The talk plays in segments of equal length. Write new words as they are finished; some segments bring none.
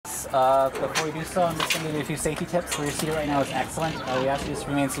minutes. Before we do so, I'm just going to give you a few safety tips. Where you're seated right now is excellent. We ask you to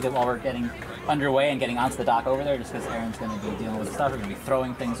remain seated while we're getting underway and getting onto the dock over there, just because Aaron's going to be dealing with stuff. We're going to be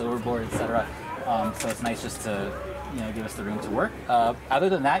throwing things overboard, etc. So it's nice just to give us the room to work. Other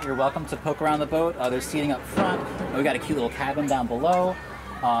than that, you're welcome to poke around the boat. There's seating up front. We got a cute little cabin down below.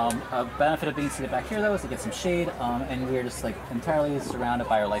 A benefit of being seated back here, though, is to get some shade, and we're just like entirely surrounded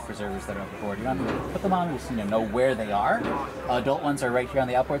by our life preservers that are aboard. You don't have to put them on; you just know where they are. Adult ones are right here on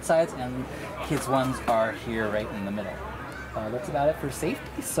the outboard sides, and kids ones are here right in the middle. That's about it for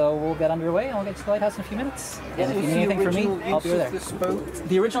safety. So we'll get underway, and we'll get to the lighthouse in a few minutes. And if you need anything from me, I'll be there.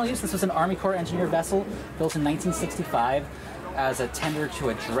 The original use: this was an Army Corps engineer vessel built in 1965. As a tender to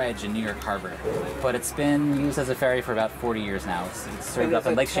a dredge in New York Harbor, but it's been used as a ferry for about 40 years now. It's served up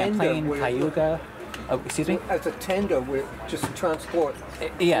in Lake Champlain, Cayuga. Oh, excuse me? As a tender, we just transport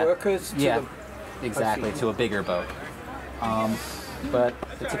workers to the... Exactly, to a bigger boat. But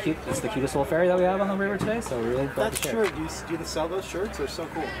it's the cutest little ferry that we have on the river today, so we're really glad to share. That's true. Do you sell those shirts? They're so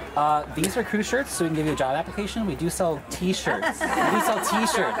cool. These are cruise shirts, so we can give you a job application. We do sell T-shirts.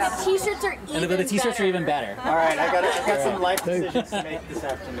 T-shirts are even the T-shirts are even better. All right, I got some life decisions to make this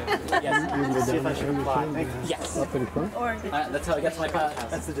afternoon. Yes. See if I should apply. Yes. Up in front? That's how I get to my pilot house.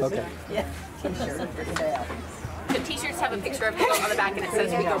 That's the decision. Okay. Yeah. T-shirt for sale. The T-shirts have a picture of people on the back, and it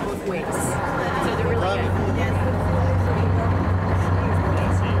says "We go both ways." So they're really good.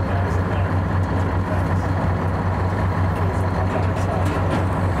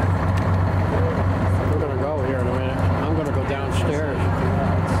 Downstairs.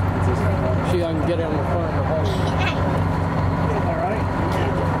 See if I can get in the front of the boat. All right.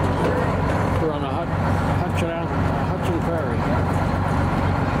 We're on the Hudson Ferry.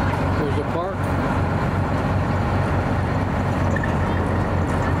 There's the park.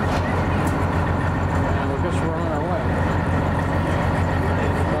 And I guess we're on our way.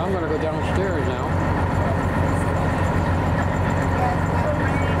 Well, I'm going to go downstairs now.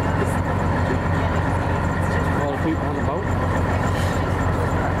 All the people on the boat.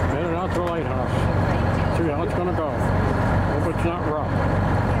 Headed out to the lighthouse. See how it's going to go. Hope it's not rough.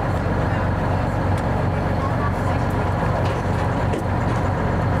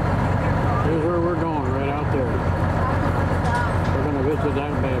 Here's where we're going, right out there. We're going to visit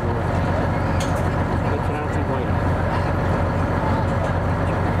that bad boy. Hudson Athens Lighthouse.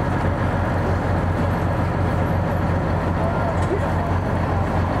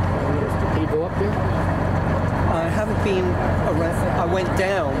 Can you go up there? I haven't been around. I went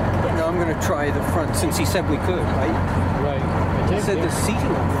down. Now I'm going to try the front since he said we could, right? Right. He said there's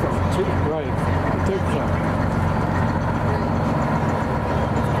seating up front too. Right. I think so.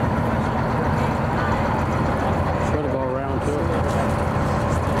 Got to go around too.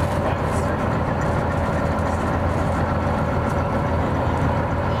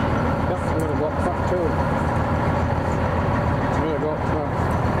 Yep, I'm going to go up front too. I'm going to go up front.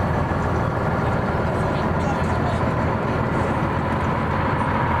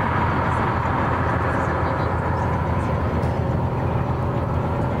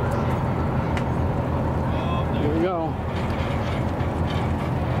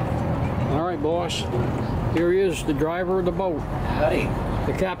 Boss, here he is, the driver of the boat. Howdy.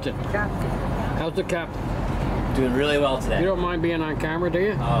 The captain. How's the captain? Doing really well today. You don't mind being on camera, do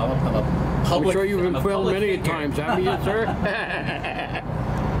you? I'm a public. I'm sure you've been filmed many times, haven't you, sir?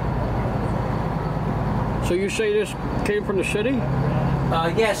 So you say this came from the city?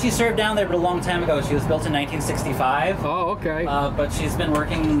 Yeah, she served down there, but a long time ago. She was built in 1965. Oh, okay. But she's been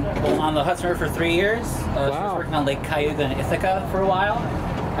working on the Hudson River for 3 years. She was working on Lake Cayuga and Ithaca for a while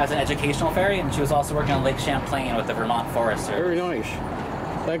as an educational ferry, and she was also working on Lake Champlain with the Vermont Forest Service. Very nice.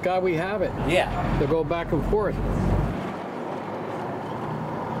 Thank God we have it. Yeah. To go back and forth.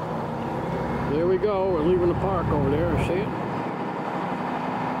 There we go. We're leaving the park over there. See it?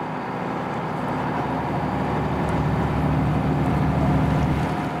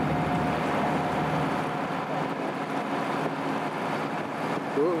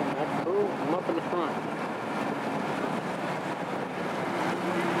 Cool. That's cool. I'm up in the front.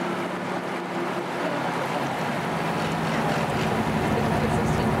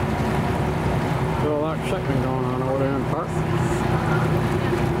 Still a lot of second going on over there in the park.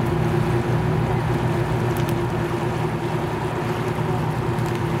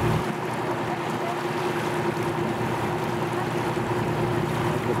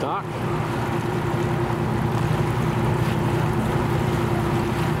 The dock.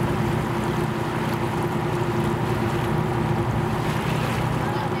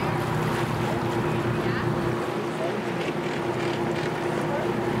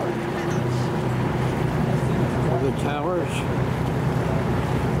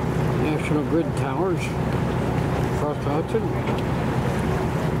 National Grid towers across the Hudson.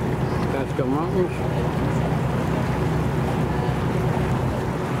 Catskill Mountains.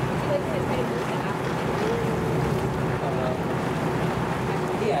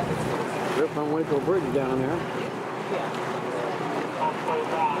 Rip Van Winkle Bridge down there.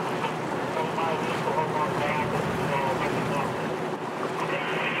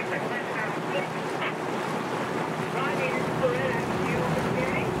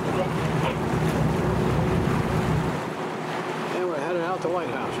 And we're headed out the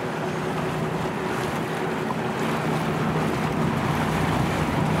Lighthouse here.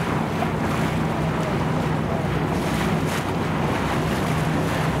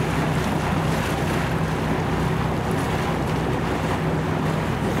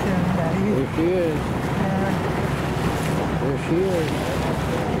 There she is. There she is.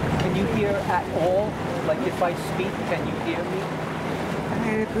 Can you hear at all? Like if I speak, can you hear me?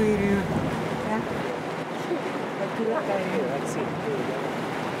 There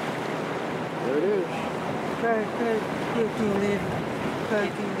it is.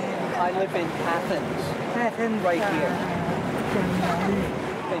 I live in Athens, right here.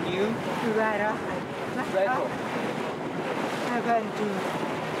 And you? Red Hook.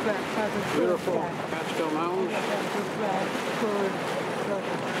 Beautiful Catskill Mountains.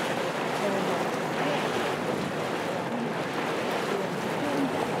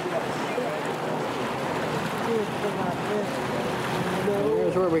 And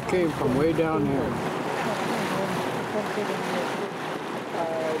here's where we came from, way down here.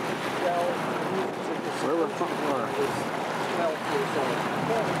 Riverfront Park.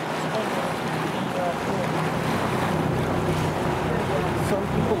 Some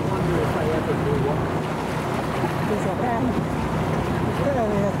people wonder if I ever grew up.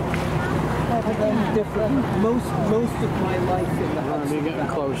 Different. Most of my life in the We're going to be getting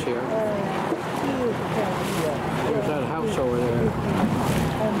close here. There's that house over there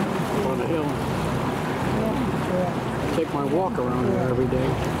on the hill. I take my walk around here every day.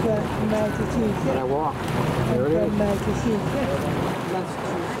 But I walk. There it is.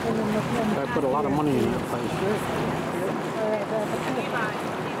 I put a lot of money in that place.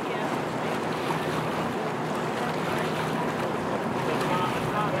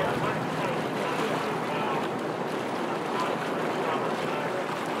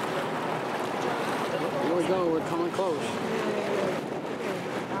 Here we go, we're coming close.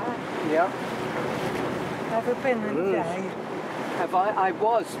 Yeah. Never been inside. Have I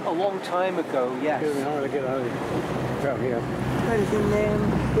was a long time ago, yes. Excuse me, how do I get out of here? What is your name?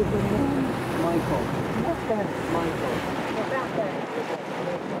 What is your name? Michael. What's that? Michael. What's that?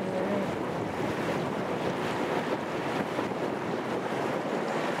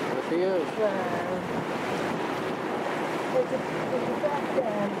 There she is.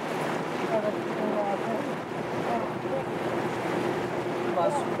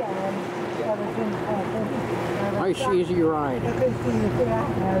 Nice, easy ride.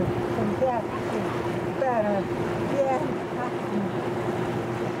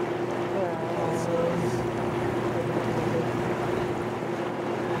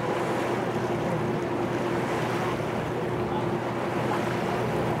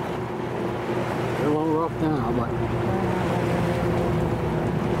 They're a little rough now, but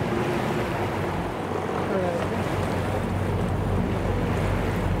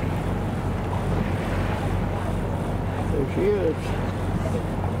there she is.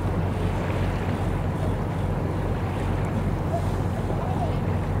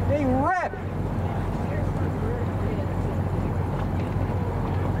 Hey, Rep!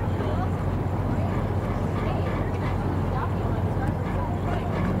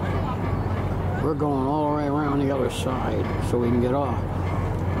 We're going all the way around the other side so we can get off.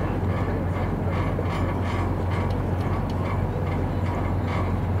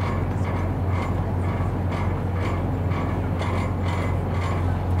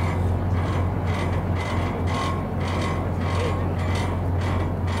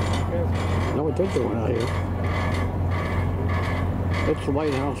 No, what they're doing out here. It's the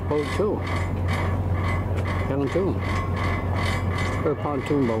Lighthouse boat too. Pontoon. Or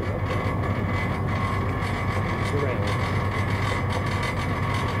pontoon boat.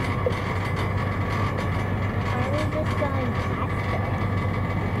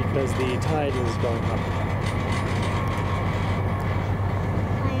 Because the tide is going up.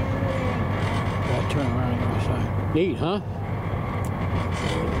 Gotta turn around on the other side. Neat, huh?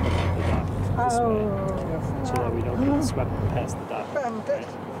 This way, so that we don't get swept past the dock. Right? Does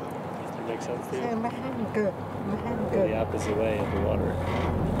that make sense to you? Go the opposite way of the water.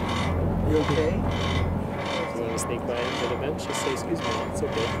 You okay? So want to sneak by into the bench, just say excuse me. It's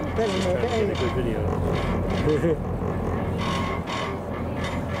okay. Better Just make trying to get a it. good video.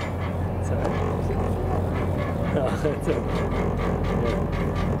 It's alright. No, it's okay.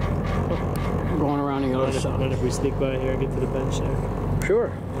 Going around the other Mind side. if we sneak by here and get to the bench there?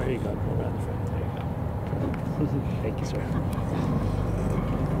 Sure. There you go. Go around the front. There you go. Thank you, sir.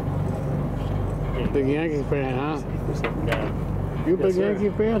 There you Big go. Yankee fan, huh? There's some guy. You Yes, big sir. Yankee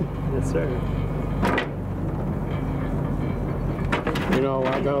fan? Yes, sir. You know,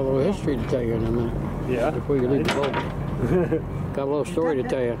 I got a little history to tell you in a minute. Yeah. Before you leave the building. Got a little story to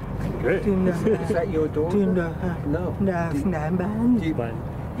tell you. Great. Is that your daughter? No. Band. Fine.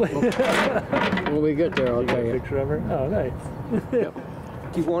 When we get there, I'll You tell got a you. picture of her? Oh, nice. Yep.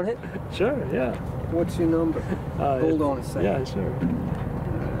 Do you want it? Sure, yeah. What's your number? Hold on a second. Yeah, sure.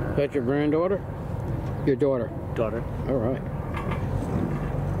 That's your granddaughter? Your daughter. Daughter. All right.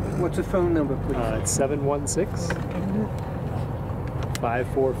 What's the phone number, please? It's 716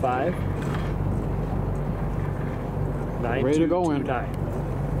 545 Ready to go in. 9229.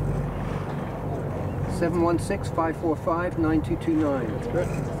 716-545-9229. That's good.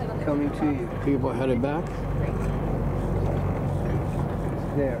 Coming to you. People headed back.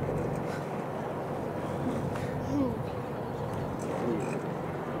 There.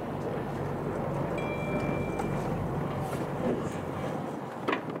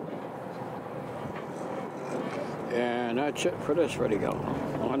 And that's it for this video.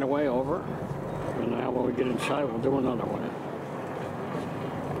 On the way over. And now when we get inside, we'll do another one.